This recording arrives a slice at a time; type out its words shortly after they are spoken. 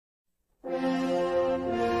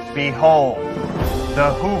Behold,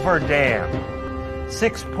 the Hoover Dam.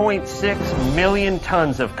 6.6 million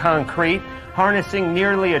tons of concrete, harnessing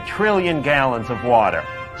nearly 1 trillion gallons of water.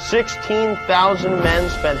 16,000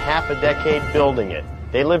 men spent half a decade building it.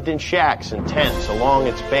 They lived in shacks and tents along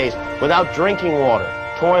its base without drinking water,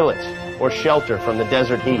 toilets, or shelter from the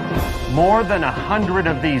desert heat. More than 100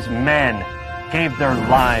 of these men gave their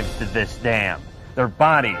lives to this dam. Their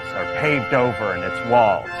bodies are paved over in its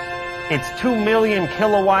walls. Its 2 million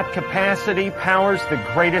kilowatt capacity powers the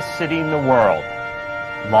greatest city in the world,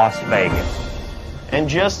 Las Vegas. And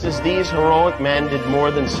just as these heroic men did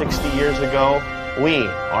more than 60 years ago, we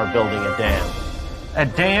are building a dam. A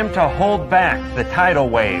dam to hold back the tidal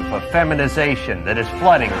wave of feminization that is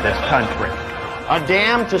flooding this country. A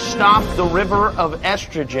dam to stop the river of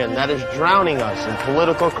estrogen that is drowning us in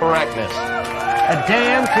political correctness. A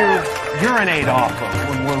dam to urinate off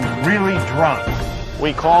of when we're really drunk.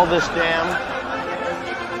 We call this dam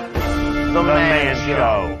the Man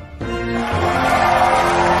Show.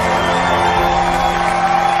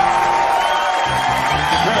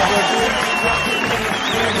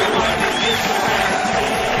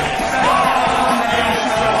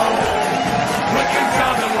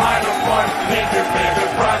 Make your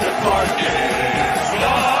favorite private part. It's the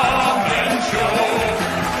Man Show.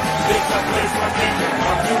 It's a place where people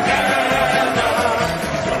come together.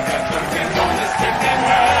 Don't get drunk and on this kicking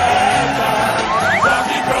weather.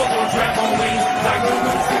 Rocky girls on trampolines like the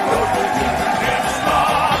music goes to the It's the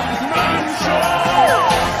Man Show.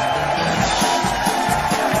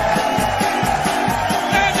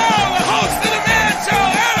 And now the host of the Man Show,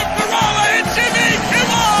 Adam Carolla and Jimmy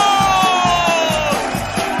Kimmel.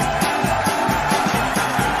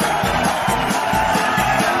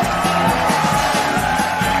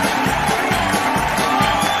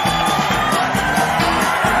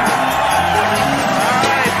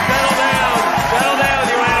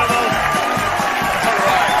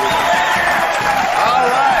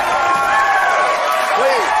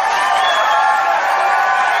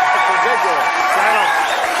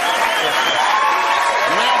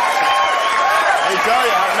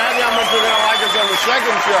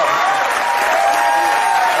 Second show.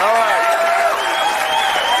 All right.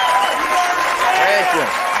 Thank you.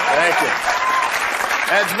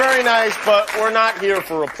 That's very nice, but we're not here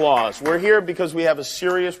for applause. We're here because we have a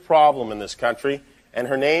serious problem in this country, and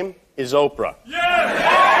her name is Oprah. Yeah!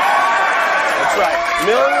 That's right.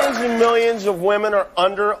 Millions and millions of women are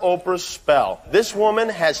under Oprah's spell. This woman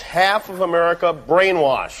has half of America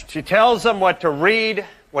brainwashed. She tells them what to read,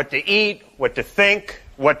 what to eat, what to think,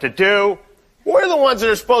 what to do. We're the ones that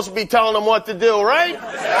are supposed to be telling them what to do, right? Enough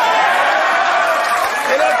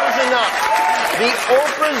is enough. The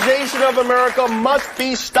Oprahization of America must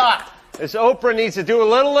be stopped. This Oprah needs to do a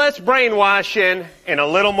little less brainwashing and a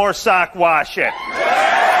little more sock washing.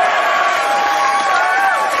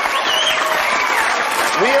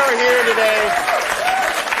 We are here today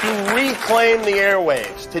to reclaim the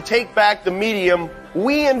airwaves, to take back the medium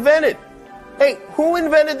we invented. Hey, who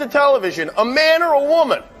invented the television? A man or a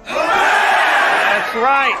woman? That's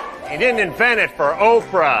right. He didn't invent it for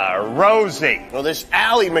Oprah or Rosie. Well, this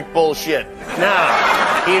Ally McBullshit. No,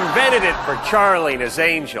 he invented it for Charlie and his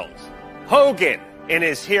Angels, Hogan and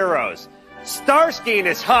his Heroes, Starsky and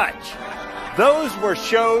his Hutch. Those were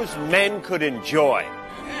shows men could enjoy.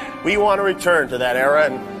 We want to return to that era,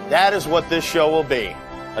 and that is what this show will be.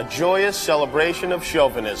 A joyous celebration of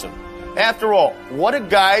chauvinism. After all, what do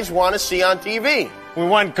guys want to see on TV? We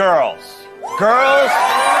want girls. Girls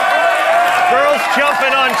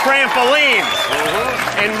jumping on trampolines,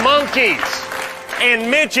 and monkeys,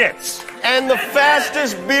 and midgets. And the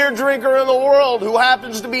fastest beer drinker in the world who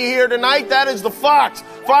happens to be here tonight, that is the Fox.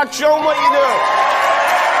 Fox, show them what you do.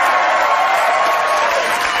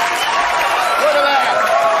 Look at that.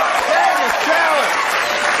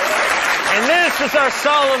 And this is our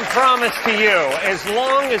solemn promise to you. As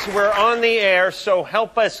long as we're on the air, so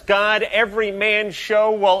help us God, every man's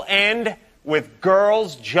show will end with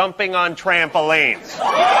girls jumping on trampolines.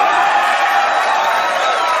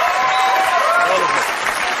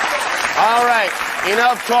 All right,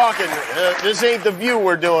 enough talking. This ain't The View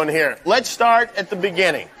we're doing here. Let's start at the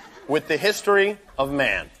beginning with the history of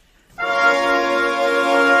man.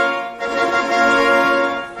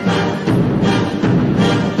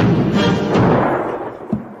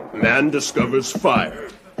 Man discovers fire.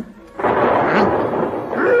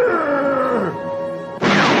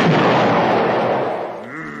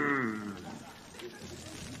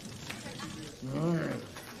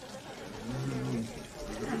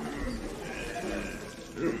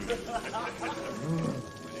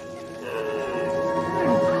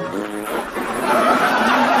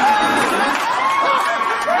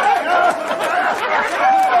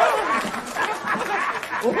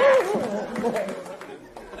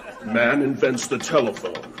 against the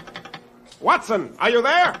telephone. Watson, are you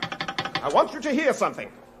there? I want you to hear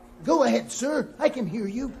something. Go ahead, sir. I can hear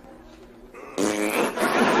you.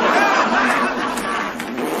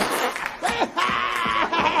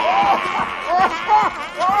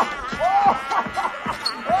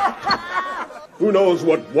 Who knows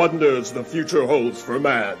what wonders the future holds for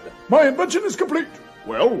man? My invention is complete.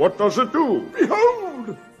 Well, what does it do?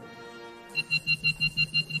 Behold!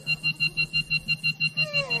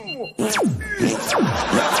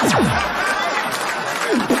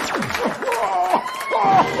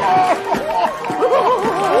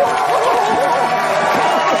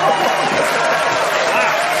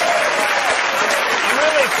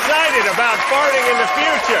 About farting in the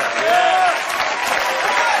future. Yeah.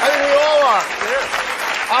 I think we all are.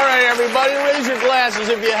 Yeah. All right, everybody, raise your glasses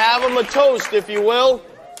if you have them. A toast, if you will,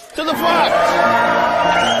 to the fox.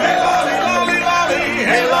 Hey, lolly, lolly, lolly.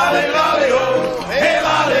 Hey, lolly, lolly, oh. Hey,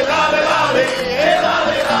 lolly, lolly, lolly. Hey,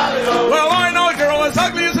 lolly, lolly, oh. Well, I know a girl as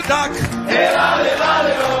ugly as a duck. Hey, lolly,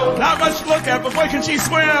 lolly, oh. Not much to look at, but boy, can she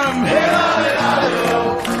swim. Hey, lolly, lolly,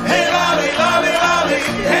 oh. Hey, lolly, lolly, lolly.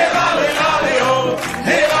 Hey, lolly, lolly, oh.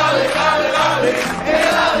 Hey, lolly, lolly, lolly. Hey,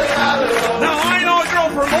 lolly, lolly, oh. Now I know a girl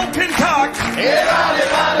from Old Pincock. Hey, lolly,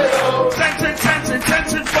 lolly, oh.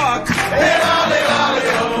 Tension, fuck. Hey, lolly, lolly,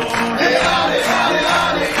 oh. Hey, lolly, lolly,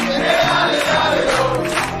 lolly. Hey, lolly, lolly, oh.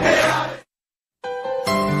 Hey, lolly.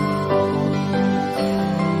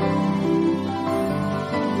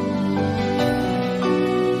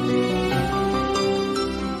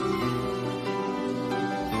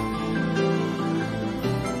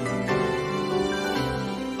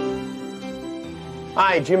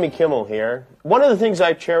 Hi, Jimmy Kimmel here. One of the things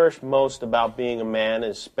I cherish most about being a man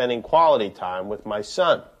is spending quality time with my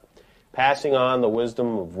son, passing on the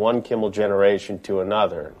wisdom of one Kimmel generation to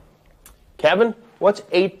another. Kevin, what's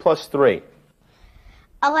 8 plus 3?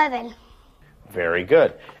 11. Very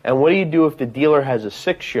good. And what do you do if the dealer has a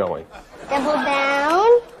 6 showing? Double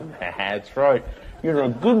down. That's right. You're a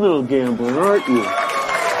good little gambler, aren't you?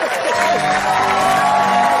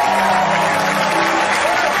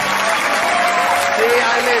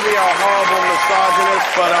 I may be a horrible misogynist,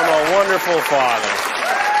 but I'm a wonderful father.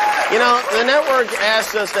 You know, the network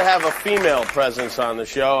asked us to have a female presence on the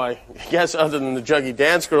show, I guess other than the Juggy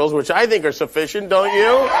Dance Girls, which I think are sufficient, don't you?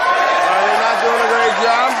 Are they not doing a great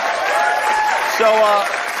job? So,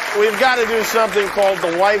 we've got to do something called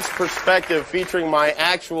The Wife's Perspective, featuring my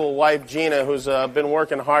actual wife, Gina, who's been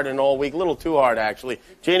working hard and all week. A little too hard, actually.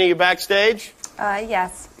 Gina, you backstage?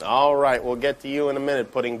 Yes. All right, we'll get to you in a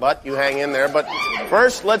minute, Pudding Butt. You hang in there. But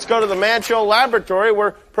first, let's go to the Man Show Laboratory,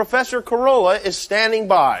 where Professor Corolla is standing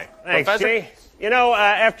by. Thanks, Professor? Jimmy. You know,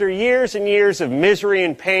 after years and years of misery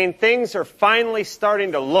and pain, things are finally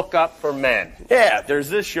starting to look up for men. Yeah, there's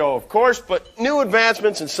this show, of course, but new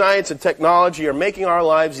advancements in science and technology are making our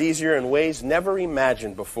lives easier in ways never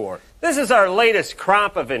imagined before. This is our latest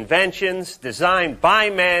crop of inventions designed by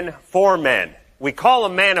men for men. We call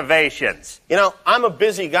them manovations. You know, I'm a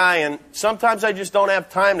busy guy, and sometimes I just don't have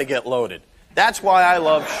time to get loaded. That's why I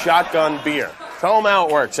love shotgun beer. Tell them how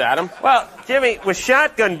it works, Adam. Well, Jimmy, with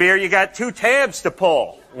shotgun beer, you got 2 tabs to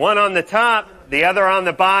pull. One on the top, the other on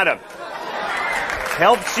the bottom.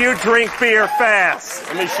 Helps you drink beer fast.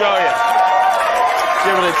 Let me show you.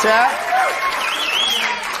 Give it a tap.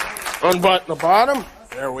 Unbutton the bottom.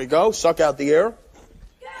 There we go. Suck out the air.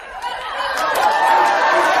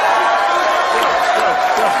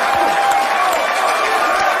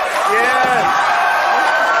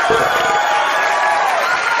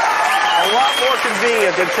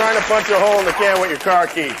 Convenient than trying to punch a hole in the can with your car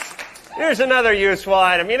keys. Here's another useful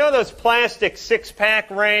item. You know those plastic 6-pack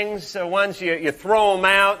rings, the ones you throw them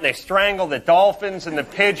out and they strangle the dolphins and the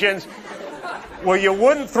pigeons? Well, you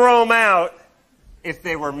wouldn't throw them out if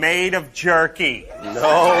they were made of jerky. No,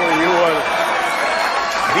 you wouldn't.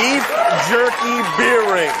 Beef jerky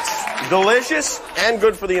beer rings. Delicious and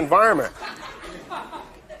good for the environment.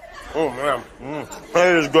 Oh, man.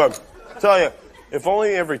 It is good. I tell you, if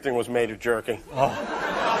only everything was made of jerky. Oh,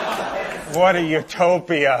 what a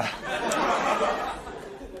utopia.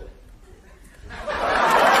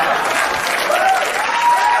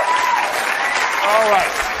 All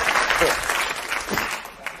right.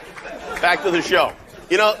 Back to the show.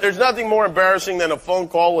 You know, there's nothing more embarrassing than a phone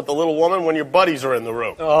call with the little woman when your buddies are in the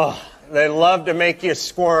room. Oh, they love to make you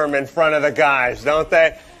squirm in front of the guys, don't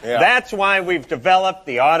they? Yeah. That's why we've developed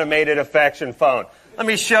the automated affection phone. Let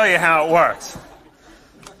me show you how it works.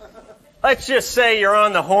 Let's just say you're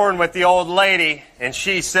on the horn with the old lady, and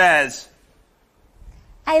she says,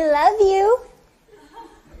 I love you.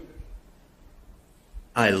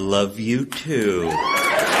 I love you too.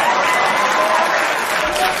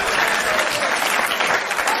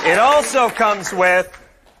 It also comes with,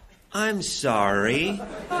 I'm sorry.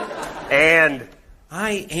 and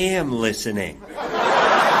I am listening.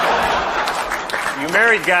 you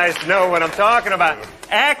married guys know what I'm talking about.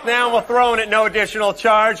 Act now will throw in at no additional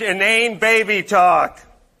charge. Inane baby talk.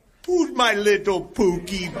 Who's my little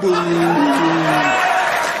pookie boo? Wow.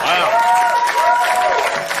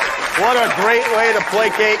 What a great way to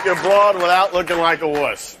placate your broad without looking like a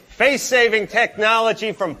wuss. Face-saving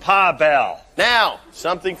technology from Pa Bell. Now,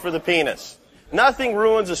 something for the penis. Nothing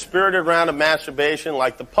ruins a spirited round of masturbation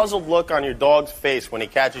like the puzzled look on your dog's face when he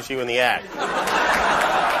catches you in the act.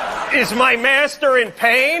 Is my master in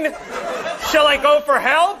pain? Shall I go for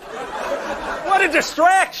help? What a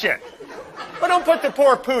distraction. But don't put the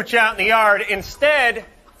poor pooch out in the yard. Instead,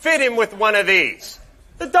 fit him with one of these.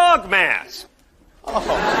 The dog mask. Oh.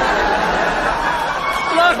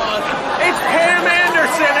 Look, it's Pam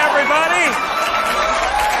Anderson, everybody.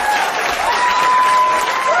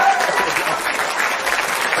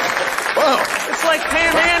 Whoa. It's like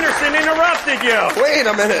Pam Anderson interrupted you. Wait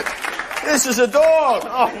a minute. This is a dog.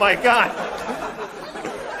 Oh, my God.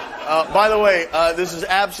 By the way, this is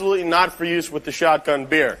absolutely not for use with the shotgun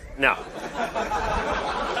beer. No.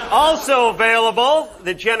 Also available,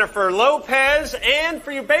 the Jennifer Lopez, and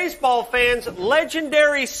for you baseball fans,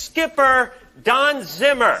 legendary skipper Don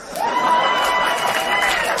Zimmer.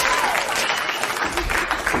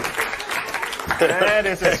 That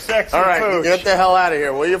is a sexy All right, pooch. get the hell out of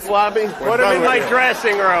here, will you, Floppy? Put him in my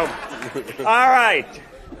dressing room. All right.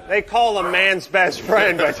 They call him man's best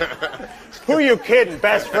friend, but who you kidding,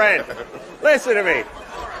 best friend? Listen to me.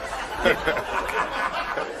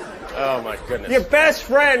 Oh, my goodness. Your best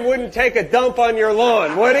friend wouldn't take a dump on your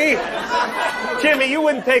lawn, would he? Jimmy, you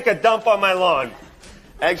wouldn't take a dump on my lawn.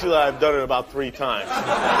 Actually, I've done it about 3 times.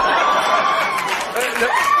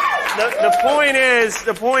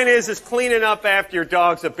 The point is cleaning up after your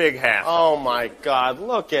dog's a big half. Oh, my God.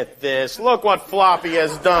 Look at this. Look what Floppy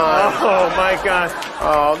has done. Oh, my God.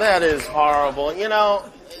 Oh, that is horrible. You know,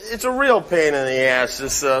 it's a real pain in the ass,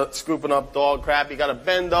 this scooping up dog crap. You got to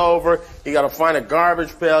bend over. You got to find a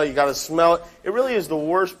garbage pail. You got to smell it. It really is the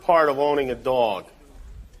worst part of owning a dog.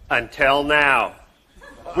 Until now.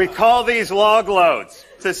 We call these log loads.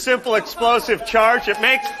 It's a simple explosive charge that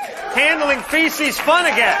makes handling feces fun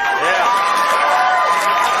again. Yeah.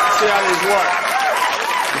 See how these work.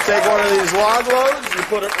 You take one of these log loads, you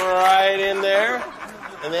put it right in there,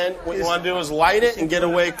 and then what you want to do is light it and get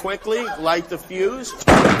away quickly. Light the fuse. Try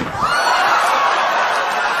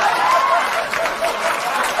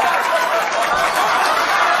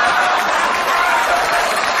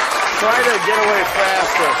to get away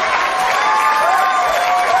faster.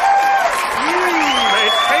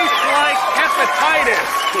 It tastes like hepatitis.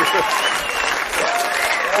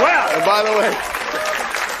 Well, And by the way,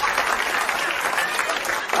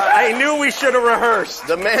 I knew we should have rehearsed.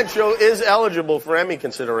 the Man Show is eligible for Emmy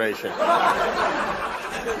consideration.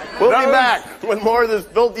 We'll be back with more of this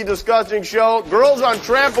filthy, disgusting show. Girls on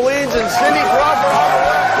trampolines and Cindy Crawford.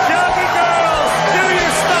 Jockey girls, do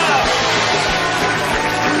your stuff.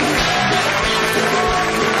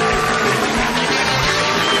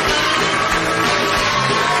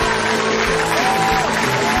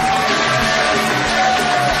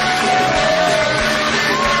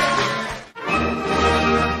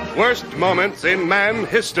 Worst moments in man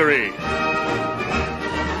history.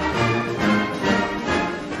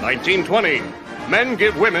 1920. Men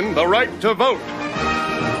give women the right to vote.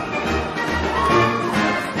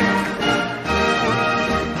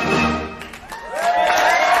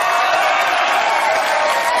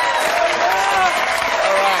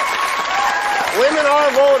 Women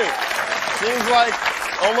are voting. Seems like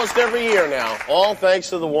almost every year now. All thanks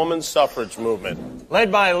to the woman's suffrage movement.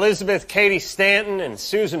 Led by Elizabeth Cady Stanton and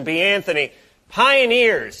Susan B. Anthony,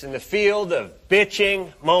 pioneers in the field of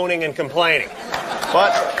bitching, moaning, and complaining.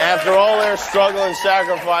 But after all their struggle and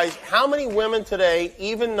sacrifice, how many women today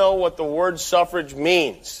even know what the word suffrage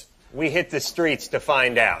means? We hit the streets to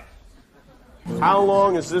find out. How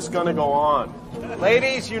long is this going to go on?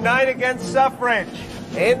 Ladies, unite against suffrage.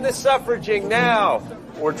 End the suffraging now.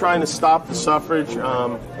 We're trying to stop the suffrage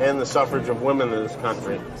and the suffrage of women in this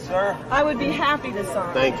country. Sir, I would be happy to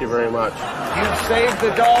sign. Thank you very much. you've saved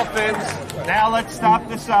the dolphins. Now let's stop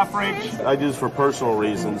the suffrage. I do this for personal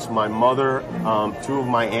reasons. My mother, 2 of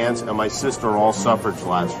my aunts, and my sister all suffraged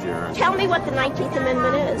last year. Tell me what the 19th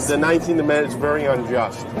Amendment is. The 19th Amendment is very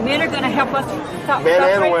unjust. Men are going to help us stop Men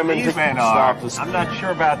and suffrage? women These to men stop are. this. I'm not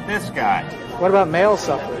sure about this guy. What about male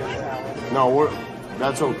suffrage? No,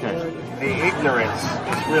 that's okay. The ignorance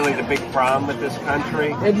is really the big problem with this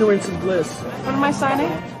country. Ignorance is bliss. What am I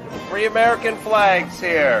signing? Free American flags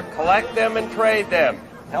here. Collect them and trade them.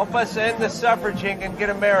 Help us end the suffraging and get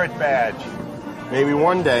a merit badge. Maybe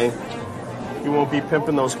one day you won't be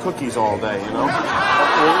pimping those cookies all day, you know?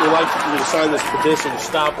 We'd like you to sign this petition to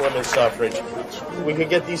stop women's suffrage. We could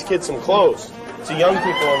get these kids some clothes. It's the young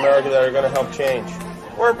people in America that are going to help change.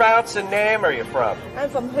 Whereabouts in Nam are you from? I'm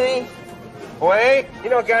from Hue. Hue? You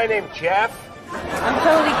know a guy named Jeff? I'm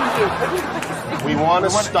totally confused. We want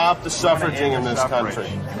to stop the suffraging in this country.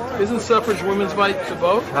 Isn't suffrage women's right to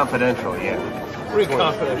vote? Confidential, yeah. Very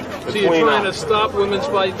confident. So you're trying to stop women's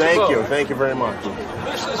right to vote? Thank you very much.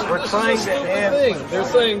 We're trying to end thing. They're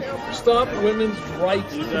saying stop women's right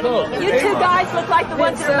to vote. You two guys look like the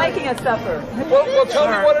ones that are making us suffer. Well, tell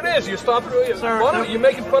me what it is. You're stopping. You're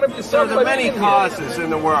making fun of yourself. There are many causes in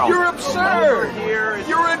the world. You're absurd.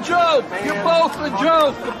 You're a joke. You're both a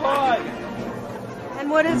joke. Goodbye. And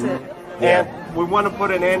what is it? And we want to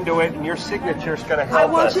put an end to it, and your signature's going to help us. I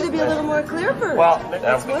want you to be a little more clear first. Well,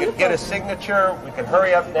 if we could get a signature, we could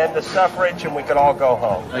hurry up and end the suffrage, and we could all go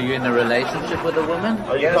home. Are you in a relationship with a woman?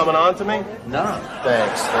 Are you coming on to me? No.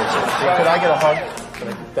 Thanks. Could I get a hug?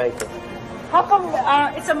 Thank you. How come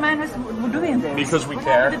it's a man who's doing this? Because we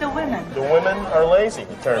care. What happened to the women? The women are lazy,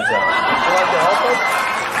 it turns out. Would you like to help us?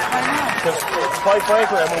 Because quite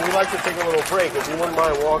frankly, I mean, we like to take a little break. If you wouldn't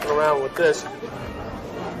mind walking around with this.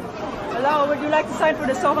 Hello, would you like to sign for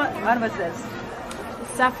the what's this? The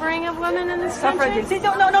suffering of women in this country? See,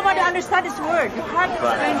 nobody understands this word. You can't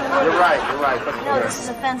explain the word. You're right. But No, this is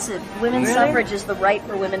offensive. Women's suffrage is the right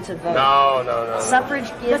for women to vote. No.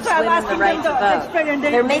 Suffrage gives women the right to vote.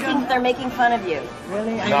 They're making fun of you.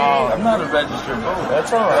 Really? No, I'm not a registered voter.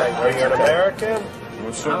 that's all right. Are you an American?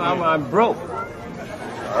 I'm broke.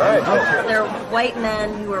 All right. They're white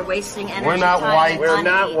men who are wasting energy. We're not time, white. and We're money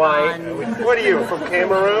not white. on- What are you, from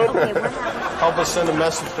Cameroon? Okay, we're not. Help us send a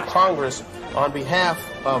message to Congress on behalf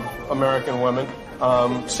of American women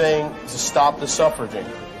saying to stop the suffraging.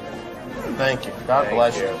 Thank you. God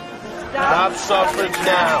bless you. Stop suffrage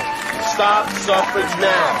now. Stop suffrage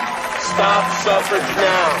now. Stop suffrage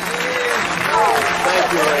now.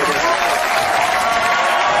 Thank you, ladies.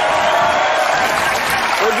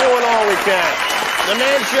 We're doing all we can. The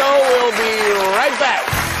Man Show will be right back.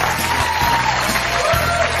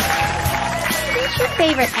 Who's your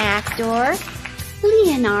favorite actor?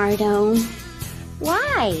 Leonardo.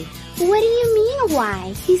 Why? What do you mean,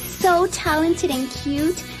 why? He's so talented and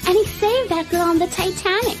cute, and he saved that girl on the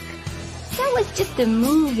Titanic. That was just a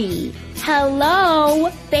movie.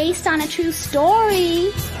 Hello, based on a true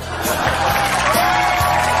story.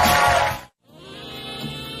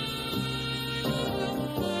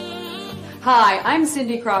 Hi, I'm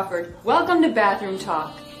Cindy Crawford. Welcome to Bathroom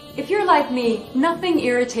Talk. If you're like me, nothing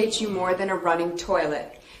irritates you more than a running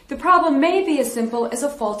toilet. The problem may be as simple as a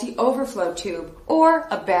faulty overflow tube or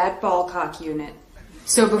a bad ball cock unit.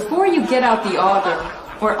 So before you get out the auger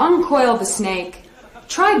or uncoil the snake,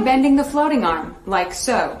 try bending the floating arm, like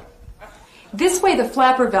so. This way the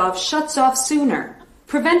flapper valve shuts off sooner,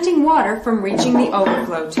 preventing water from reaching the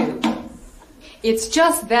overflow tube. It's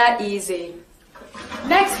just that easy.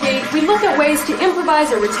 Next week, we look at ways to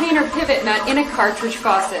improvise a retainer pivot nut in a cartridge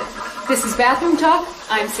faucet. This is Bathroom Talk.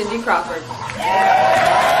 I'm Cindy Crawford. Did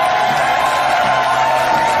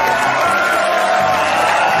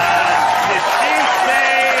she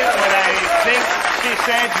say what I think she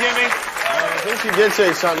said, Jimmy? I think she did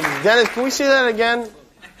say something. Dennis, can we see that again?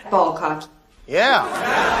 Ball cock. Yeah.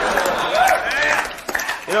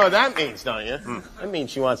 You know what that means, don't you? That means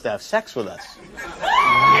she wants to have sex with us.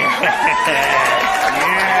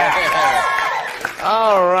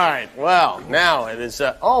 All right. Well, now it is.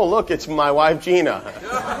 Oh, look, it's my wife, Gina.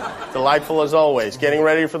 Delightful as always. Getting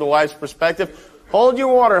ready for the wife's perspective. Hold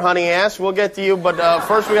your water, honey ass. We'll get to you. But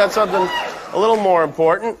first, we got something a little more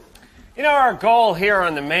important. You know, our goal here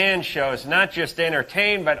on The Man Show is not just to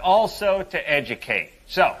entertain, but also to educate.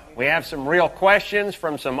 So, we have some real questions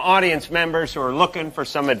from some audience members who are looking for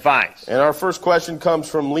some advice. And our first question comes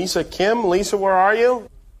from Lisa Kim. Lisa, where are you?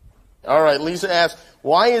 All right, Lisa asks,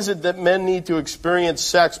 why is it that men need to experience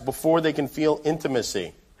sex before they can feel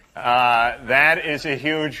intimacy? That is a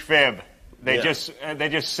huge fib. They just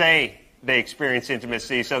say they experience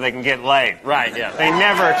intimacy so they can get laid. Right, yeah. They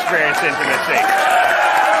never experience intimacy.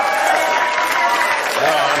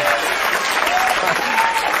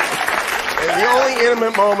 The only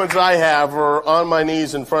intimate moments I have are on my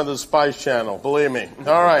knees in front of the Spice Channel, believe me.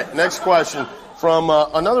 All right, next question. From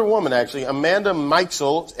another woman, actually, Amanda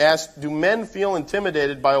Meixel asked, do men feel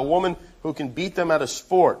intimidated by a woman who can beat them at a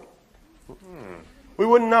sport? We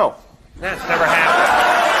wouldn't know. That's never happened.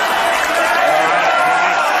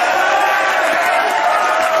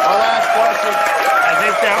 Our last question. I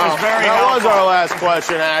think that was very That helpful. was our last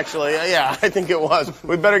question, actually. Yeah, I think it was.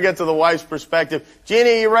 We better get to the wife's perspective.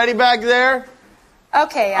 Jeannie, you ready back there?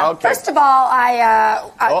 Okay. Okay. First of all,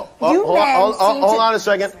 Hold on a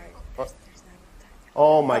second.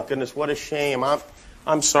 Oh my goodness, what a shame.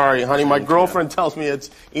 I'm sorry, honey. My girlfriend tells me it's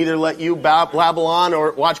either let you babble on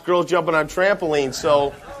or watch girls jumping on trampolines.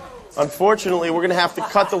 So, unfortunately, we're going to have to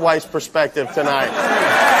cut the wife's perspective tonight. We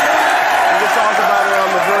can talk about it on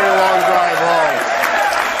the very long drive home.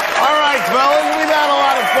 All right, fellas, we've had a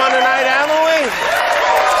lot of fun tonight, haven't we?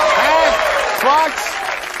 Huh? Fox?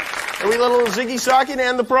 Are we a little ziggy-socky to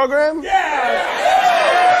end the program? Yeah!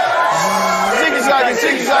 Ziggy-socky,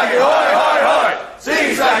 ziggy-socky, hoy, hoy, hoy!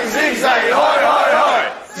 Ziggy-socky, ziggy-socky, hoy, hoy, hoy!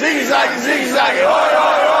 Ziggy-socky, ziggy-socky, hoy,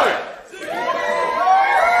 hoy, hoy!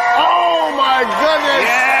 Oh, my goodness!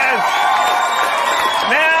 Yes!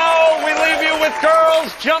 Now we leave you with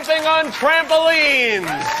girls jumping on trampolines.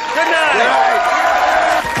 Good night. Good night.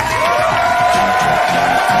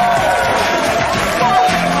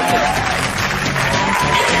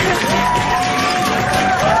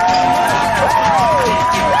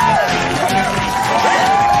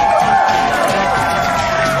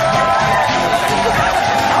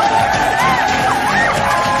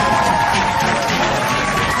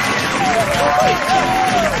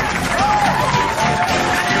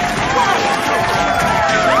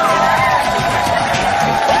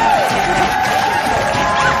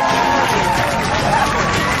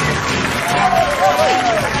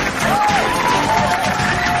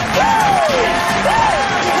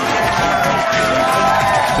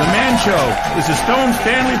 The Man Show is a Stone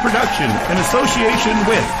Stanley production in association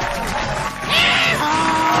with